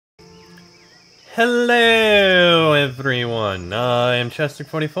Hello everyone, I am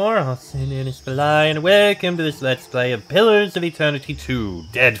Chester44, also known as Fly, and welcome to this Let's Play of Pillars of Eternity 2,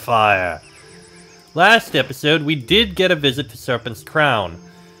 Deadfire. Last episode, we did get a visit to Serpent's Crown.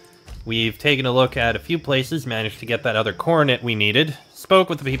 We've taken a look at a few places, managed to get that other coronet we needed, spoke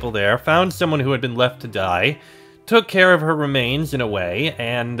with the people there, found someone who had been left to die, took care of her remains in a way,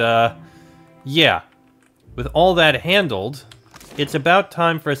 and, yeah. With all that handled, it's about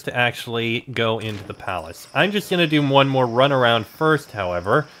time for us to actually go into the palace. I'm just gonna do one more run around first,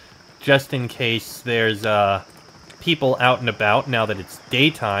 however, just in case there's, people out and about now that it's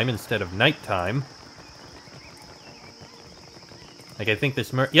daytime instead of nighttime. Like, I think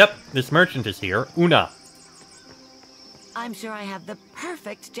this this merchant is here. Una. I'm sure I have the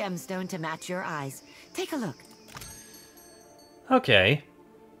perfect gemstone to match your eyes. Take a look. Okay.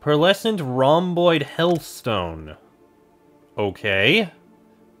 Pearlescent rhomboid hellstone. Okay.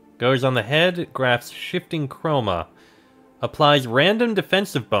 Goes on the head, grafts shifting chroma. Applies random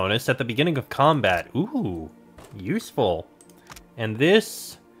defensive bonus at the beginning of combat. Ooh, useful. And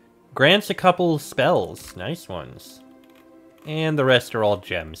this grants a couple spells. Nice ones. And the rest are all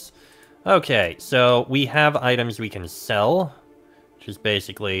gems. Okay, so we have items we can sell, which is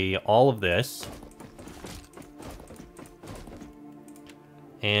basically all of this.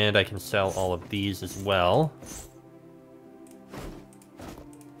 And I can sell all of these as well.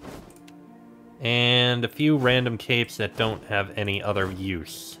 And a few random capes that don't have any other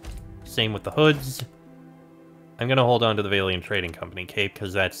use. Same with the hoods. I'm gonna hold on to the Valiant Trading Company cape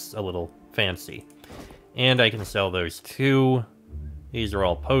because that's a little fancy. And I can sell those too. These are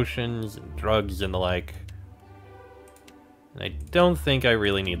all potions and drugs and the like. And I don't think I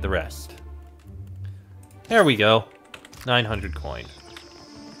really need the rest. There we go. 900 coin.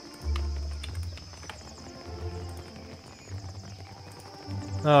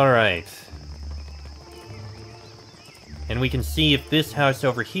 Alright. And we can see if this house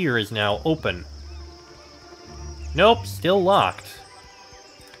over here is now open. Nope, still locked.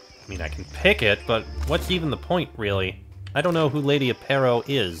 I mean, I can pick it, but what's even the point, really? I don't know who Lady Aparo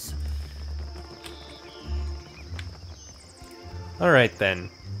is. Alright, then.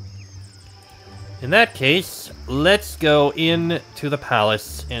 In that case, let's go in to the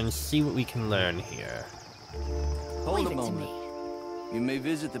palace and see what we can learn here. Hold a moment. You may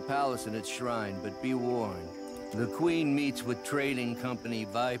visit the palace and its shrine, but be warned. The Queen meets with trading company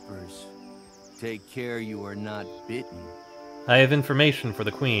Vipers. Take care you are not bitten. I have information for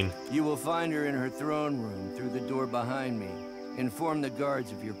the Queen. You will find her in her throne room through the door behind me. Inform the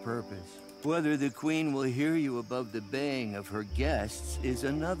guards of your purpose. Whether the Queen will hear you above the baying of her guests is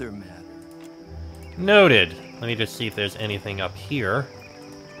another matter. Noted. Let me just see if there's anything up here.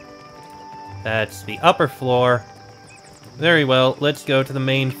 That's the upper floor. Very well, let's go to the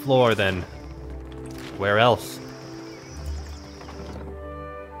main floor then. Where else?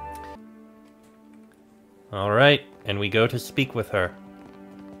 Alright, and we go to speak with her.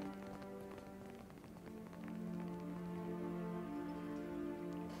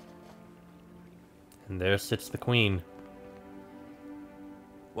 And there sits the Queen.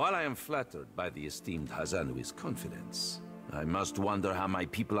 While I am flattered by the esteemed Hazanui's confidence, I must wonder how my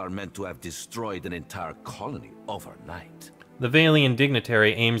people are meant to have destroyed an entire colony overnight. The Valian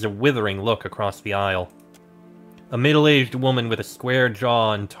dignitary aims a withering look across the aisle. A middle-aged woman with a square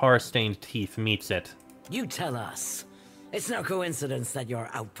jaw and tar-stained teeth meets it. You tell us. It's no coincidence that your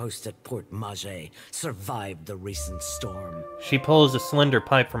outpost at Port Mage survived the recent storm. She pulls a slender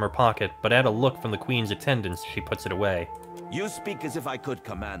pipe from her pocket, but at a look from the Queen's attendants, she puts it away. You speak as if I could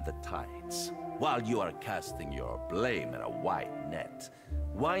command the tides. While you are casting your blame in a wide net,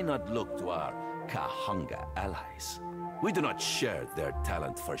 why not look to our Kahanga allies? We do not share their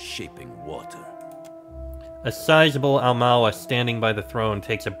talent for shaping water. A sizable Almawa standing by the throne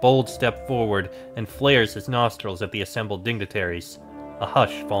takes a bold step forward and flares his nostrils at the assembled dignitaries. A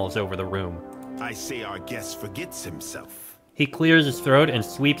hush falls over the room. I say our guest forgets himself. He clears his throat and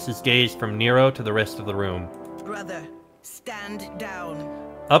sweeps his gaze from Nero to the rest of the room. Brother, stand down.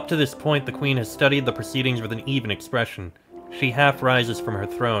 Up to this point, the Queen has studied the proceedings with an even expression. She half rises from her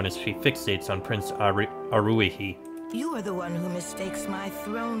throne as she fixates on Prince Aruihi. You are the one who mistakes my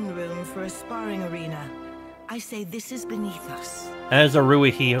throne room for a sparring arena. I say this is beneath us. As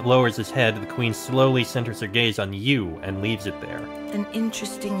Aruihi lowers his head, the Queen slowly centers her gaze on you and leaves it there. An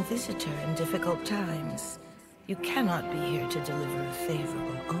interesting visitor in difficult times. You cannot be here to deliver a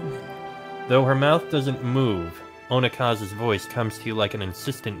favorable omen. Though her mouth doesn't move, Onakaza's voice comes to you like an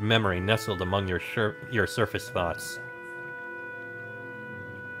insistent memory nestled among your surface thoughts.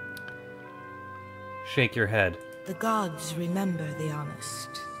 Shake your head. The gods remember the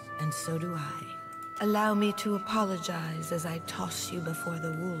honest, and so do I. Allow me to apologize as I toss you before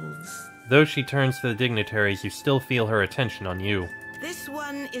the wolves. Though she turns to the dignitaries, you still feel her attention on you. This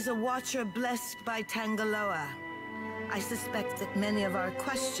one is a watcher blessed by Tangaloa. I suspect that many of our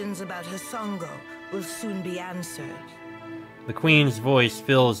questions about Hasongo will soon be answered. The Queen's voice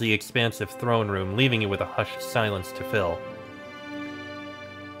fills the expansive throne room, leaving you with a hushed silence to fill.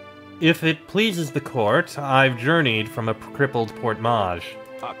 If it pleases the court, I've journeyed from a crippled Port Maj.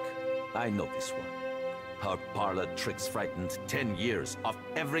 Huck, I know this one. Her parlor tricks frightened 10 years of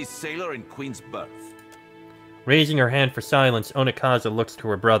every sailor in Queen's Berth. Raising her hand for silence, Onikaza looks to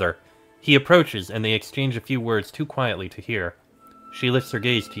her brother. He approaches, and they exchange a few words too quietly to hear. She lifts her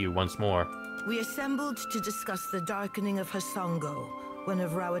gaze to you once more. We assembled to discuss the darkening of Hasongo, one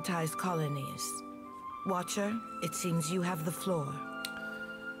of Rauatai's colonies. Watcher, it seems you have the floor.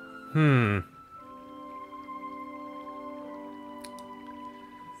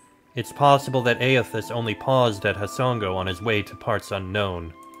 It's possible that Aethys only paused at Hasongo on his way to parts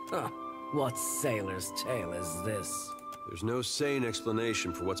unknown. Huh. What sailor's tale is this? There's no sane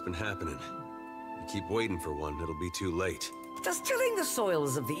explanation for what's been happening. You keep waiting for one, it'll be too late. Does tilling the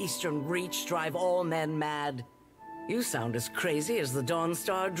soils of the Eastern Reach drive all men mad? You sound as crazy as the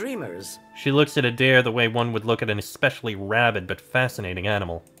Dawnstar Dreamers. She looks at Adair the way one would look at an especially rabid but fascinating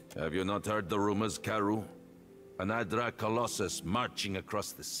animal. Have you not heard the rumors, Karu? An Adra Colossus marching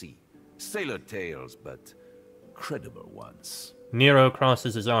across the sea. Sailor tales, but credible ones. Nero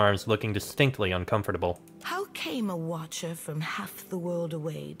crosses his arms, looking distinctly uncomfortable. How came a watcher from half the world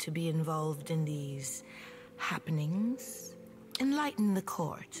away to be involved in these happenings? Enlighten the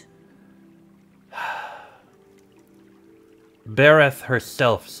court. Bereth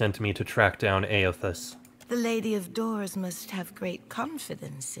herself sent me to track down Aethys. The Lady of Doors must have great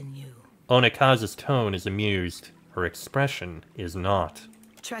confidence in you. Onikaza's tone is amused. Her expression is not.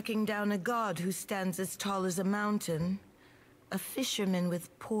 Tracking down a god who stands as tall as a mountain. A fisherman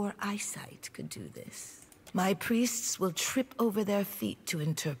with poor eyesight could do this. My priests will trip over their feet to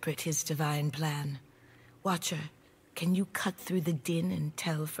interpret his divine plan. Watcher, can you cut through the din and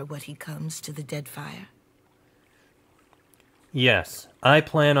tell for what he comes to the Deadfire? Yes, I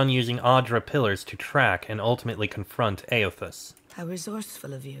plan on using Adra pillars to track and ultimately confront Aethys. How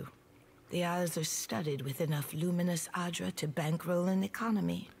resourceful of you. The Isles are studded with enough luminous Adra to bankroll an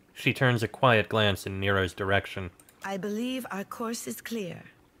economy. She turns a quiet glance in Nero's direction. I believe our course is clear.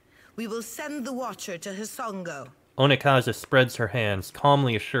 We will send the Watcher to Hasongo. Onikaza spreads her hands,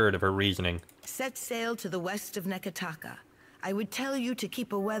 calmly assured of her reasoning. Set sail to the west of Nekataka. I would tell you to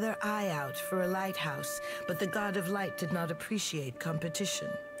keep a weather eye out for a lighthouse, but the God of Light did not appreciate competition.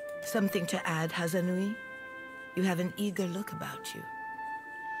 Something to add, Hazanui? You have an eager look about you.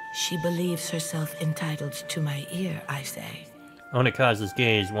 She believes herself entitled to my ear, I say. Onikaza's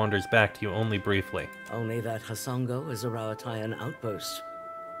gaze wanders back to you only briefly. Only that Hasongo is a Rauataian outpost.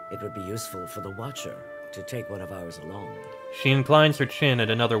 It would be useful for the Watcher to take one of ours along. She inclines her chin at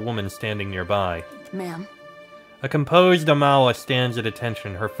another woman standing nearby. Ma'am. A composed Amawa stands at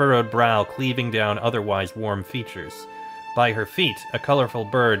attention, her furrowed brow cleaving down otherwise warm features. By her feet, a colorful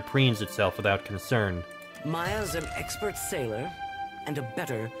bird preens itself without concern. Maya's an expert sailor and a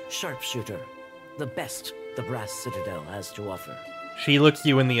better sharpshooter. The best the Brass Citadel has to offer. She looks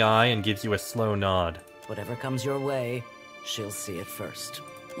you in the eye and gives you a slow nod. Whatever comes your way, she'll see it first.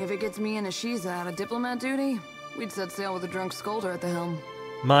 If it gets me and Ashiza out of diplomat duty, we'd set sail with a drunk scolder at the helm.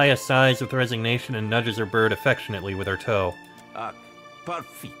 Maya sighs with resignation and nudges her bird affectionately with her toe. Ah,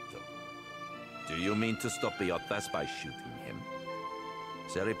 perfito. Do you mean to stop Aethys by shooting him?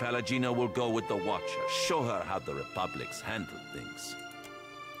 Seri Palagina will go with the Watcher, show her how the Republics handle things.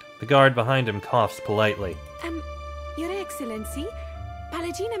 The guard behind him coughs politely. Your Excellency,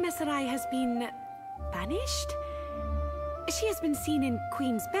 Palagina Messerai has been banished? She has been seen in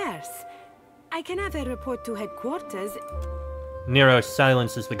Queen's Berth. I can have a report to headquarters. Nero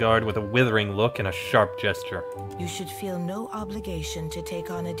silences the guard with a withering look and a sharp gesture. You should feel no obligation to take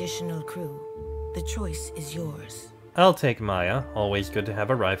on additional crew. The choice is yours. I'll take Maya. Always good to have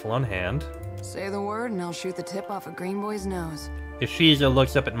a rifle on hand. Say the word and I'll shoot the tip off a green boy's nose. Ishiza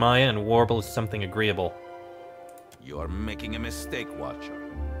looks up at Maya and warbles something agreeable. You're making a mistake, Watcher.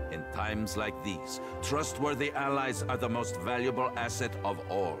 In times like these, trustworthy allies are the most valuable asset of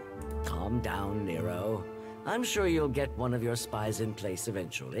all. Calm down, Nero. I'm sure you'll get one of your spies in place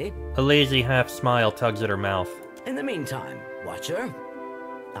eventually. A lazy half-smile tugs at her mouth. In the meantime, Watcher,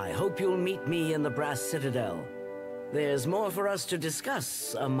 I hope you'll meet me in the Brass Citadel. There's more for us to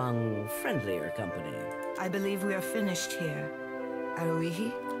discuss among friendlier company. I believe we are finished here.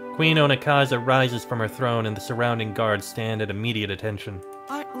 Aruihi? Queen Onikaza rises from her throne and the surrounding guards stand at immediate attention.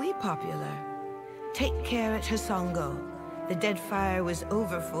 Aren't we popular? Take care at Hasongo. The Deadfire was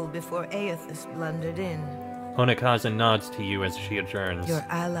overfull before Aethys blundered in. Onekaza nods to you as she adjourns. Your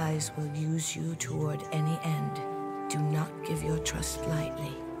allies will use you toward any end. Do not give your trust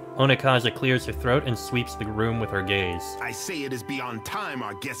lightly. Onekaza clears her throat and sweeps the room with her gaze. I say it is beyond time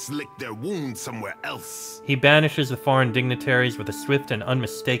our guests lick their wounds somewhere else. He banishes the foreign dignitaries with a swift and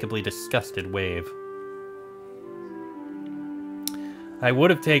unmistakably disgusted wave. I would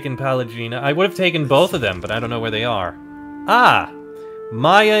have taken Pallegina. I would have taken both of them, but I don't know where they are. Ah!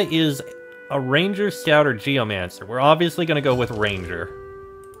 Maya is a Ranger, Scout, or Geomancer. We're obviously going to go with Ranger.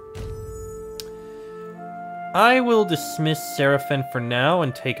 I will dismiss Seraphin for now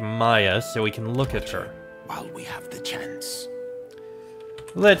and take Maya so we can look at her. While we have the chance.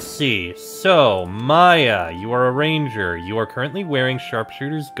 Let's see. So, Maya, you are a ranger. You are currently wearing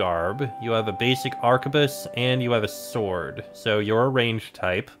sharpshooter's garb. You have a basic arquebus, and you have a sword. So you're a range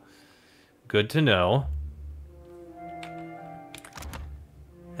type. Good to know.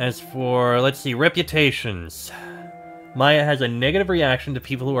 As for, let's see, reputations. Maya has a negative reaction to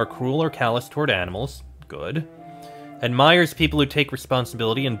people who are cruel or callous toward animals. Good. Admires people who take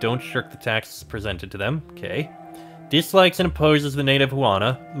responsibility and don't shirk the tasks presented to them. Okay. Dislikes and opposes the native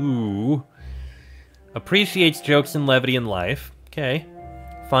Huana. Ooh. Appreciates jokes and levity in life. Okay.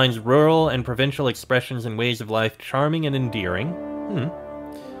 Finds rural and provincial expressions and ways of life charming and endearing.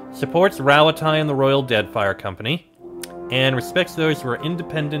 Supports Rawatai and the Royal Deadfire Company. And respects those who are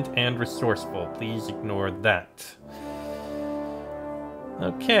independent and resourceful. Please ignore that.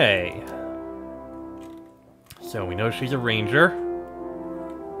 Okay. So we know she's a ranger.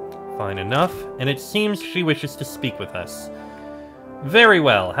 Fine enough. And it seems she wishes to speak with us. Very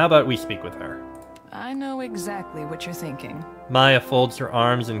well. How about we speak with her? I know exactly what you're thinking. Maya folds her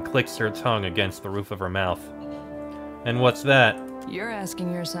arms and clicks her tongue against the roof of her mouth. And what's that? You're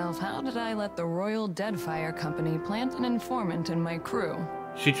asking yourself, how did I let the Royal Deadfire Company plant an informant in my crew?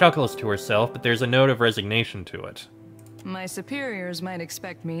 She chuckles to herself, but there's a note of resignation to it. My superiors might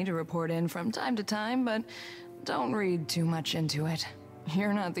expect me to report in from time to time, but don't read too much into it.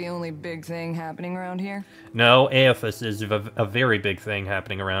 You're not the only big thing happening around here. No, Aethys is a very big thing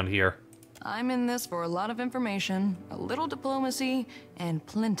happening around here. I'm in this for a lot of information, a little diplomacy, and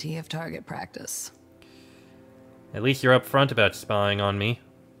plenty of target practice. At least you're upfront about spying on me.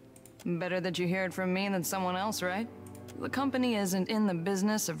 Better that you hear it from me than someone else, right? The company isn't in the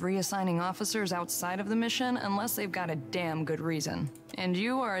business of reassigning officers outside of the mission unless they've got a damn good reason. And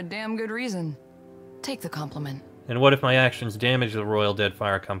you are a damn good reason. Take the compliment. And what if my actions damage the Royal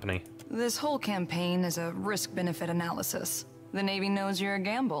Deadfire Company? This whole campaign is a risk-benefit analysis. The Navy knows you're a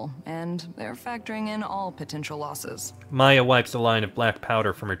gamble, and they're factoring in all potential losses. Maya wipes a line of black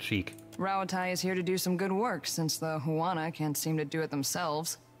powder from her cheek. Rawatai is here to do some good work, since the Huana can't seem to do it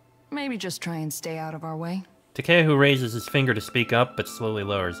themselves. Maybe just try and stay out of our way. Takehu raises his finger to speak up, but slowly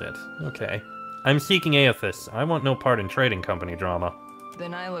lowers it. Okay. I'm seeking Aethys. I want no part in trading company drama.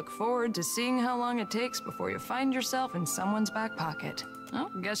 Then I look forward to seeing how long it takes before you find yourself in someone's back pocket.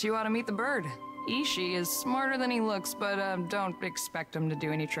 Oh, guess you ought to meet the bird. Ishi is smarter than he looks, but don't expect him to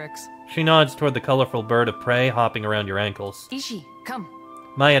do any tricks. She nods toward the colorful bird of prey hopping around your ankles. Ishi, come.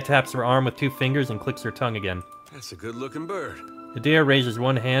 Maya taps her arm with 2 fingers and clicks her tongue again. That's a good-looking bird. Adair raises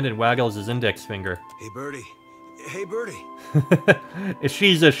one hand and waggles his index finger. Hey, birdie. Hey, birdie.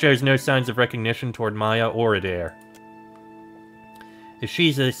 Ishiza shows no signs of recognition toward Maya or Adair.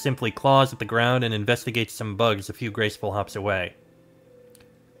 Ishiza simply claws at the ground and investigates some bugs a few graceful hops away.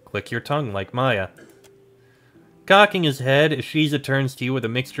 Click your tongue like Maya. Cocking his head, Ishiza turns to you with a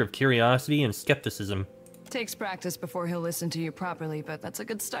mixture of curiosity and skepticism. Takes practice before he'll listen to you properly, but that's a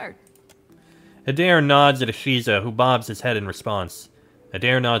good start. Adair nods at Ishiza, who bobs his head in response.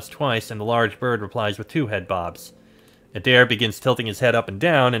 Adair nods twice, and the large bird replies with 2 head bobs. Adair begins tilting his head up and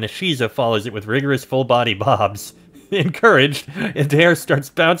down, and Ishiza follows it with rigorous full-body bobs. Encouraged, Adair starts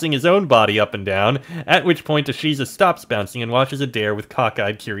bouncing his own body up and down, at which point Ishiza stops bouncing and watches Adair with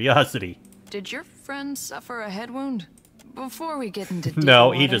cockeyed curiosity. Did your friend suffer a head wound? Before we get into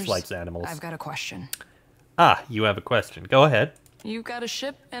No, he just likes animals. I've got a question. Ah, you have a question. Go ahead. You've got a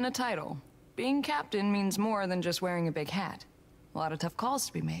ship and a title. Being captain means more than just wearing a big hat. A lot of tough calls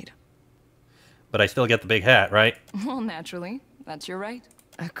to be made. But I still get the big hat, right? Well, naturally. That's your right.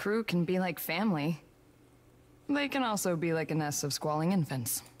 A crew can be like family. They can also be like a nest of squalling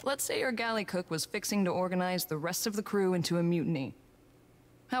infants. Let's say your galley cook was fixing to organize the rest of the crew into a mutiny.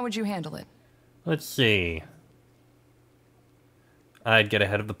 How would you handle it? Let's see. I'd get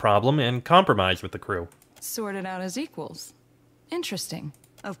ahead of the problem and compromise with the crew. Sort it out as equals. Interesting.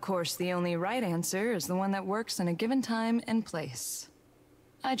 Of course, the only right answer is the one that works in a given time and place.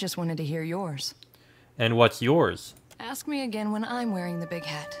 I just wanted to hear yours. And what's yours? Ask me again when I'm wearing the big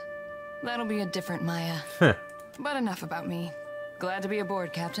hat. That'll be a different Maya. But enough about me. Glad to be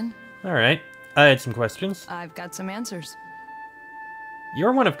aboard, Captain. Alright, I had some questions. I've got some answers.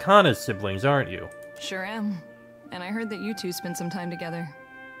 You're one of Kana's siblings, aren't you? Sure am. And I heard that you two spent some time together.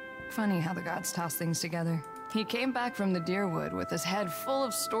 Funny how the gods toss things together. He came back from the Deerwood with his head full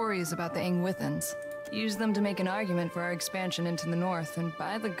of stories about the Ingwithans. Used them to make an argument for our expansion into the north, and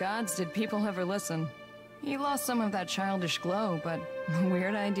by the gods did people ever listen. He lost some of that childish glow, but the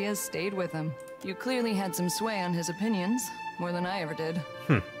weird ideas stayed with him. You clearly had some sway on his opinions, more than I ever did.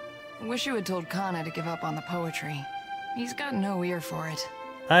 Wish you had told Kana to give up on the poetry. He's got no ear for it.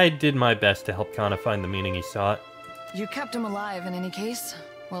 I did my best to help Kana find the meaning he sought. You kept him alive in any case.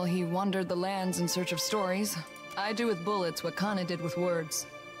 While he wandered the lands in search of stories, I do with bullets what Kana did with words.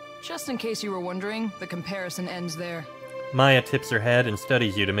 Just in case you were wondering, the comparison ends there. Maya tips her head and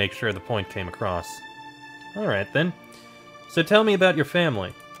studies you to make sure the point came across. Alright then. So tell me about your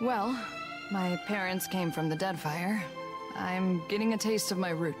family. Well, my parents came from the Deadfire. I'm getting a taste of my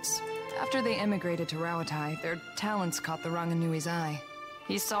roots. After they emigrated to Rauatai, their talents caught the Ranganui's eye.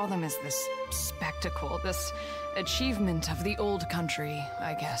 He saw them as this spectacle, this achievement of the old country,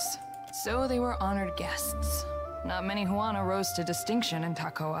 I guess. So they were honored guests. Not many Huana rose to distinction in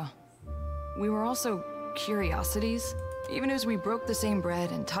Takoa. We were also curiosities. Even as we broke the same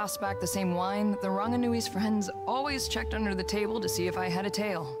bread and tossed back the same wine, the Ranganui's friends always checked under the table to see if I had a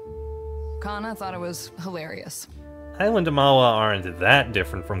tail. Kana thought it was hilarious. Island Amawa aren't that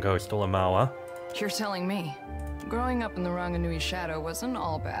different from coastal Amawa. You're telling me. Growing up in the Ranganui shadow wasn't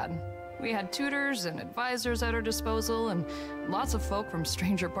all bad. We had tutors and advisors at our disposal, and lots of folk from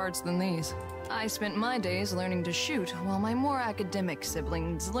stranger parts than these. I spent my days learning to shoot, while my more academic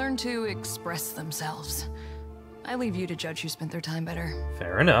siblings learned to express themselves. I leave you to judge who spent their time better.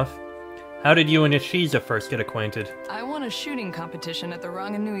 Fair enough. How did you and Ishiza first get acquainted? I won a shooting competition at the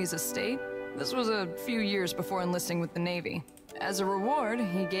Ranganui's estate. This was a few years before enlisting with the Navy. As a reward,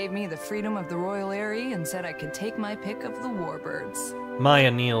 he gave me the freedom of the Royal Eyrie and said I could take my pick of the warbirds.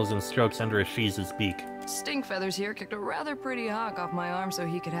 Maya kneels and strokes under Ishiza's beak. Stinkfeathers here kicked a rather pretty hawk off my arm so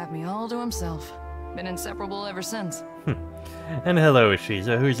he could have me all to himself. Been inseparable ever since. And hello,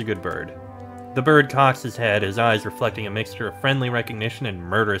 Ishiza. Who's a good bird? The bird cocks his head, his eyes reflecting a mixture of friendly recognition and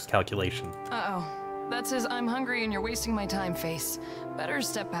murderous calculation. Uh-oh. That's his I'm hungry and you're wasting my time face. Better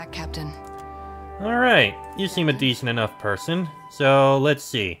step back, Captain. Alright, you seem a decent enough person. So, let's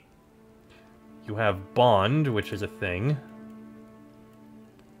see. You have Bond, which is a thing.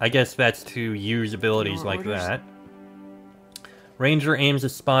 I guess that's to use abilities like that. Ranger aims a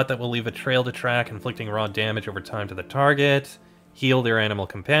spot that will leave a trail to track, inflicting raw damage over time to the target. Heal their animal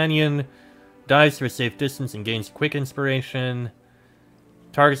companion. Dives to a safe distance and gains quick inspiration.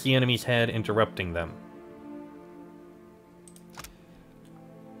 Targets the enemy's head, interrupting them.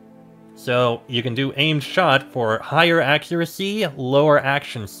 So, you can do aimed shot for higher accuracy, lower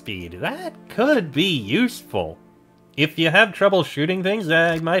action speed. That could be useful. If you have trouble shooting things,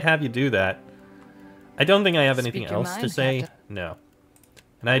 I might have you do that. I don't think I have anything else to say. Captain. No.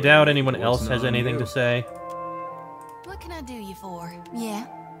 And I doubt anyone else has anything to say. What can I do you for? Yeah?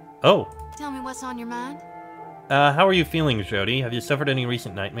 Oh. Tell me what's on your mind. How are you feeling, Jody? Have you suffered any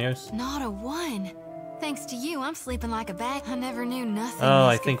recent nightmares? Not a one. Thanks to you, I'm sleeping like a bag. I never knew nothing. Oh,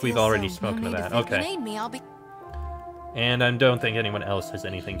 I think we've already spoken to that. Okay. If you need me, I'll be... And I don't think anyone else has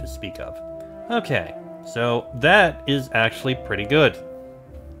anything to speak of. Okay, so that is actually pretty good.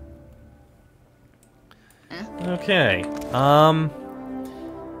 Okay,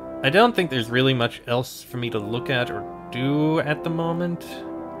 I don't think there's really much else for me to look at or do at the moment.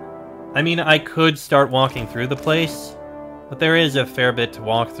 I mean, I could start walking through the place, but there is a fair bit to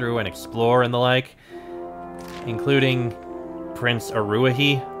walk through and explore and the like, including Prince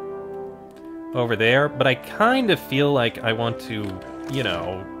Aruahi over there, but I kind of feel like I want to, you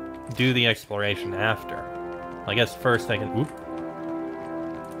know, do the exploration after. I guess first I can... Oop.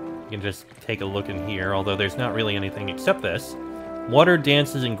 You can just take a look in here, although there's not really anything except this. Water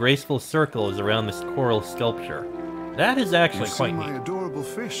dances in graceful circles around this coral sculpture. That is actually quite neat. You see my adorable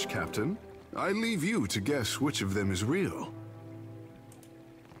fish, Captain? I leave you to guess which of them is real.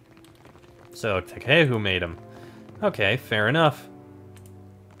 So, Takehu made him. Okay, fair enough.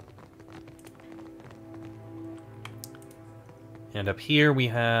 And up here we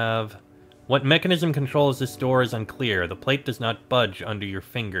have... What mechanism controls this door is unclear. The plate does not budge under your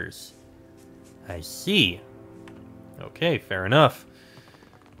fingers. I see. Okay, fair enough.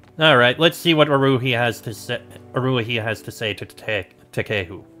 Alright, let's see what Aruahi has to say to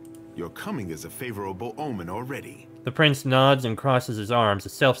Takehu. Your coming is a favorable omen already. The prince nods and crosses his arms, a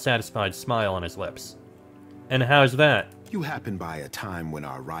self-satisfied smile on his lips. And how's that? You happen by a time when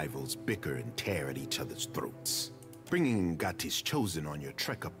our rivals bicker and tear at each other's throats. Bringing Ngati's Chosen on your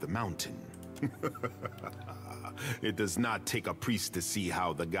trek up the mountain. It does not take a priest to see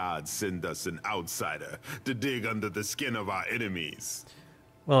how the gods send us an outsider to dig under the skin of our enemies.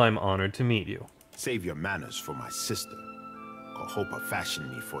 Well, I'm honored to meet you. Save your manners for my sister. Kohopa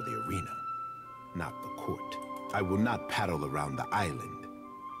fashioned me for the arena, not the court. I will not paddle around the island.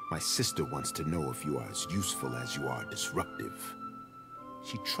 My sister wants to know if you are as useful as you are disruptive.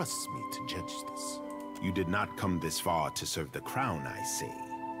 She trusts me to judge this. You did not come this far to serve the crown, I say.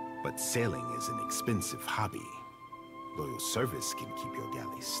 But sailing is an expensive hobby. Loyal service can keep your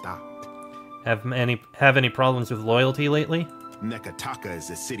galley stocked. Have any problems with loyalty lately? Nekataka is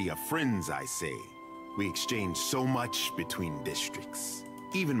a city of friends, I say. We exchange so much between districts.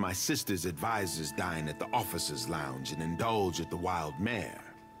 Even my sister's advisors dine at the officers' lounge and indulge at the wild mare.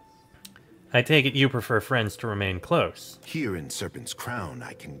 I take it you prefer friends to remain close. Here in Serpent's Crown,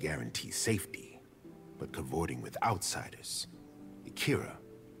 I can guarantee safety. But cavorting with outsiders, Akira,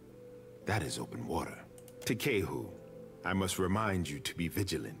 that is open water. Tekehu, I must remind you to be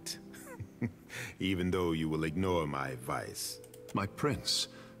vigilant. Even though you will ignore my advice. My prince,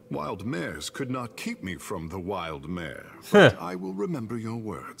 wild mares could not keep me from the wild mare. But I will remember your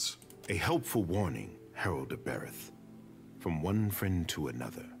words. A helpful warning, Herald of Bereth. From one friend to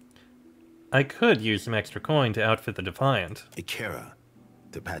another. I could use some extra coin to outfit the Defiant. Akira,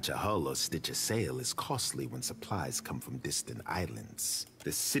 to patch a hull or stitch a sail is costly when supplies come from distant islands.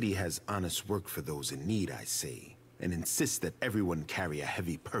 The city has honest work for those in need, I say, and insists that everyone carry a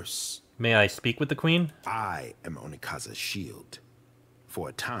heavy purse. May I speak with the Queen? I am Onikaza's shield. For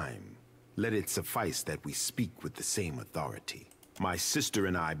a time, let it suffice that we speak with the same authority. My sister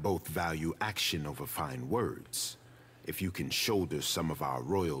and I both value action over fine words. If you can shoulder some of our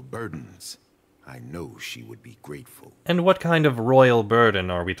royal burdens, I know she would be grateful. And what kind of royal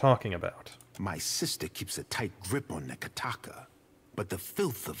burden are we talking about? My sister keeps a tight grip on Nekataka, but the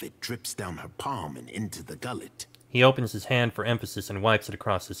filth of it drips down her palm and into the gullet. He opens his hand for emphasis and wipes it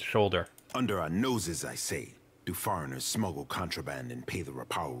across his shoulder. Under our noses, I say, do foreigners smuggle contraband and pay the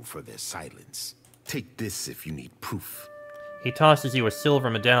Rapau for their silence? Take this if you need proof. He tosses you a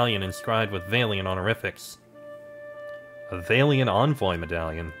silver medallion inscribed with Vailian honorifics. A Vailian Envoy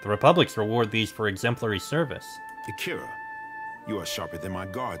medallion. The Republics reward these for exemplary service. Akira, you are sharper than my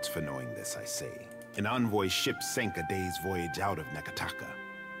guards for knowing this, I say. An envoy ship sank a day's voyage out of Nekataka.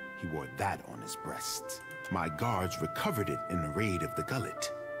 He wore that on his breast. My guards recovered it in a raid of the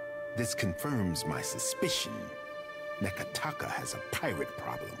gullet. This confirms my suspicion. Nekataka has a pirate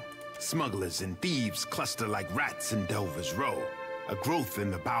problem. Smugglers and thieves cluster like rats in Delver's Row, a growth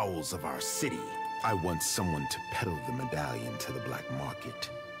in the bowels of our city. I want someone to peddle the medallion to the black market,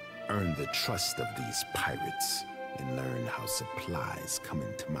 earn the trust of these pirates, and learn how supplies come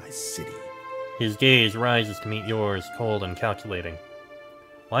into my city. His gaze rises to meet yours, cold and calculating.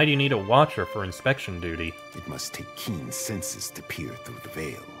 Why do you need a watcher for inspection duty? It must take keen senses to peer through the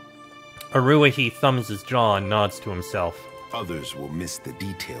veil. Aruahi thumbs his jaw and nods to himself. Others will miss the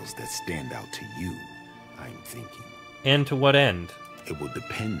details that stand out to you, I'm thinking. And to what end? It will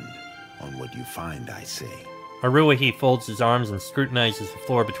depend on what you find, I say. Aruahi folds his arms and scrutinizes the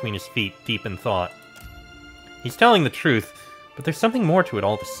floor between his feet, deep in thought. He's telling the truth, but there's something more to it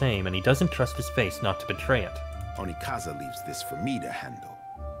all the same, and he doesn't trust his face not to betray it. Onikaza leaves this for me to handle.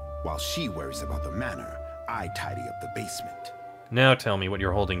 While she worries about the manor, I tidy up the basement. Now tell me what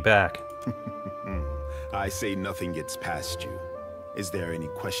you're holding back. I say nothing gets past you. Is there any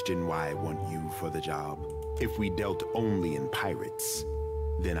question why I want you for the job? If we dealt only in pirates,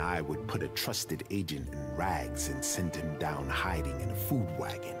 then I would put a trusted agent in rags and send him down hiding in a food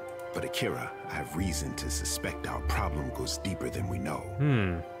wagon. But Akira, I have reason to suspect our problem goes deeper than we know.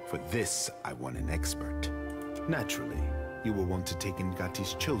 For this, I want an expert. Naturally, you will want to take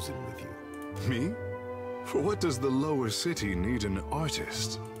Ngati's Chosen with you. Me? For what does the lower city need an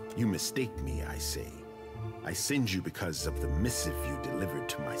artist? You mistake me, I say. I send you because of the missive you delivered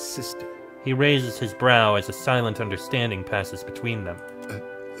to my sister. He raises his brow as a silent understanding passes between them.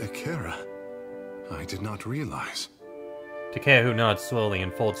 Akira, I did not realize. Takehu nods slowly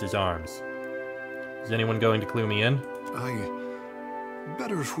and folds his arms. Is anyone going to clue me in?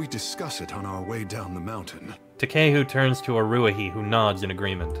 Better if we discuss it on our way down the mountain. Takehu turns to Aruahi, who nods in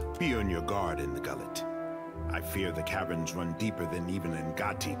agreement. Be on your guard in the gullet. I fear the caverns run deeper than even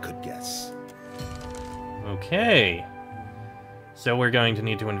Ngati could guess. Okay. So we're going to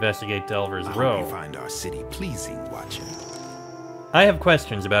need to investigate Delver's Row. I hope you find our city pleasing, Watcher. I have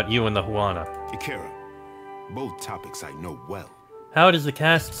questions about you and the Huana. Akira, both topics I know well. How does the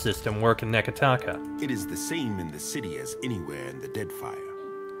caste system work in Nekataka? It is the same in the city as anywhere in the Deadfire.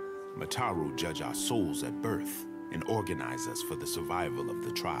 Mataru judge our souls at birth and organize us for the survival of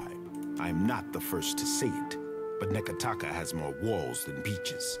the tribe. I am not the first to say it, but Nekataka has more walls than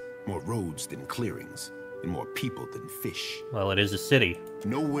beaches, more roads than clearings, and more people than fish. Well, it is a city.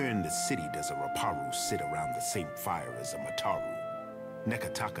 Nowhere in the city does a Raparu sit around the same fire as a Mataru.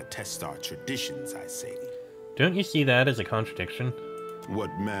 Nekataka tests our traditions, I say. Don't you see that as a contradiction?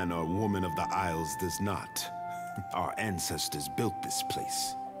 What man or woman of the Isles does not? Our ancestors built this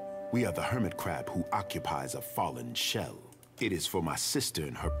place. We are the hermit crab who occupies a fallen shell. It is for my sister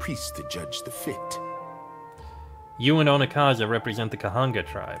and her priest to judge the fit. You and Onikaza represent the Kahanga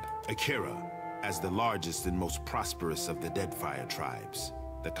tribe. Akira, as the largest and most prosperous of the Deadfire tribes,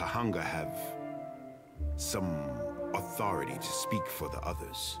 the Kahanga have some authority to speak for the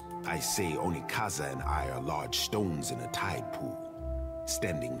others. I say Onikaza and I are large stones in a tide pool,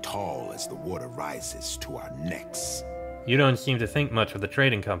 standing tall as the water rises to our necks. You don't seem to think much of the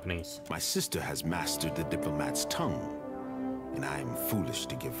trading companies. My sister has mastered the diplomat's tongue, and I am foolish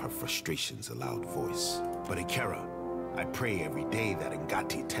to give her frustrations a loud voice. But Akira, I pray every day that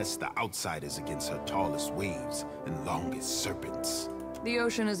Ngati tests the outsiders against her tallest waves and longest serpents. The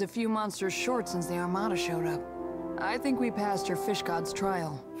ocean is a few monsters short since the Armada showed up. I think we passed your fish god's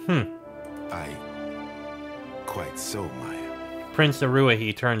trial. Quite so, Maya. Prince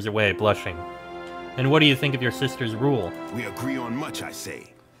Aruahi turns away, blushing. And what do you think of your sister's rule? We agree on much, I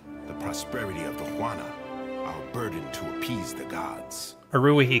say. The prosperity of the Huana, our burden to appease the gods.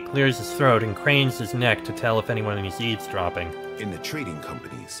 Aruahi clears his throat and cranes his neck to tell if anyone is eavesdropping. In the trading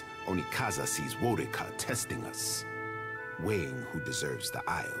companies, Onikaza sees Worika testing us, weighing who deserves the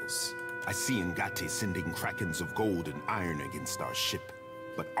Isles. I see Ngati sending krakens of gold and iron against our ship,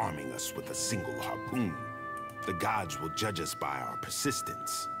 but arming us with a single harpoon. The gods will judge us by our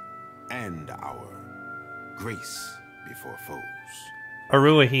persistence and our grace before foes.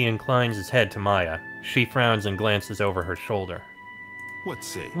 Aruahi inclines his head to Maya. She frowns and glances over her shoulder. What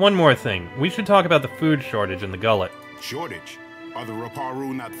say? One more thing. We should talk about the food shortage in the gullet. Shortage? Are the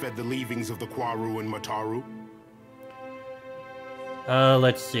Raparu not fed the leavings of the Kwaru and Mataru?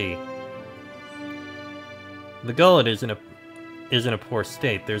 Let's see. The gullet is in a poor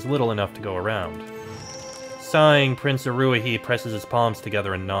state. There's little enough to go around. Sighing, Prince Aruahi presses his palms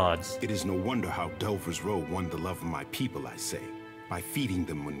together and nods. It is no wonder how Delver's Row won the love of my people, I say. By feeding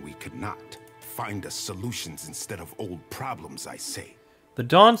them when we could not. Find us solutions instead of old problems, I say. The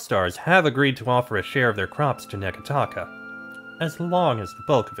Dawnstars have agreed to offer a share of their crops to Nekataka, as long as the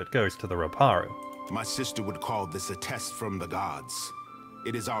bulk of it goes to the Raparu. My sister would call this a test from the gods.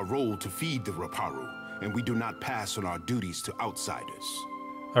 It is our role to feed the Raparu, and we do not pass on our duties to outsiders.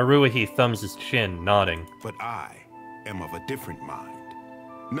 Aruahi thumbs his chin, nodding. But I am of a different mind.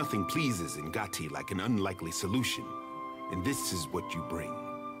 Nothing pleases Ngati like an unlikely solution, and this is what you bring.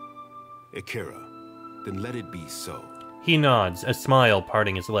 Akira, then let it be so. He nods, a smile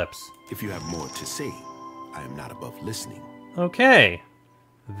parting his lips. If you have more to say, I am not above listening. Okay,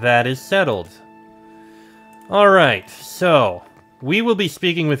 that is settled. Alright, so, we will be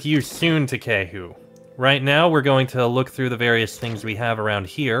speaking with you soon, Takehu. Right now, we're going to look through the various things we have around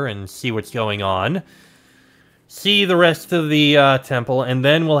here and see what's going on. See the rest of the temple, and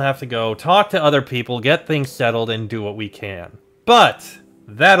then we'll have to go talk to other people, get things settled, and do what we can. But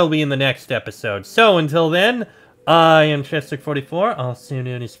that'll be in the next episode. So until then, I am Chestic44, also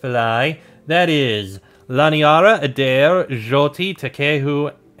known as Falai. That is Laniara, Adair, Joti,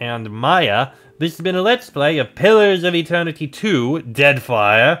 Takehu, and Maya. This has been a Let's Play of Pillars of Eternity 2,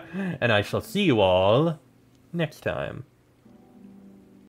 Deadfire, and I shall see you all next time.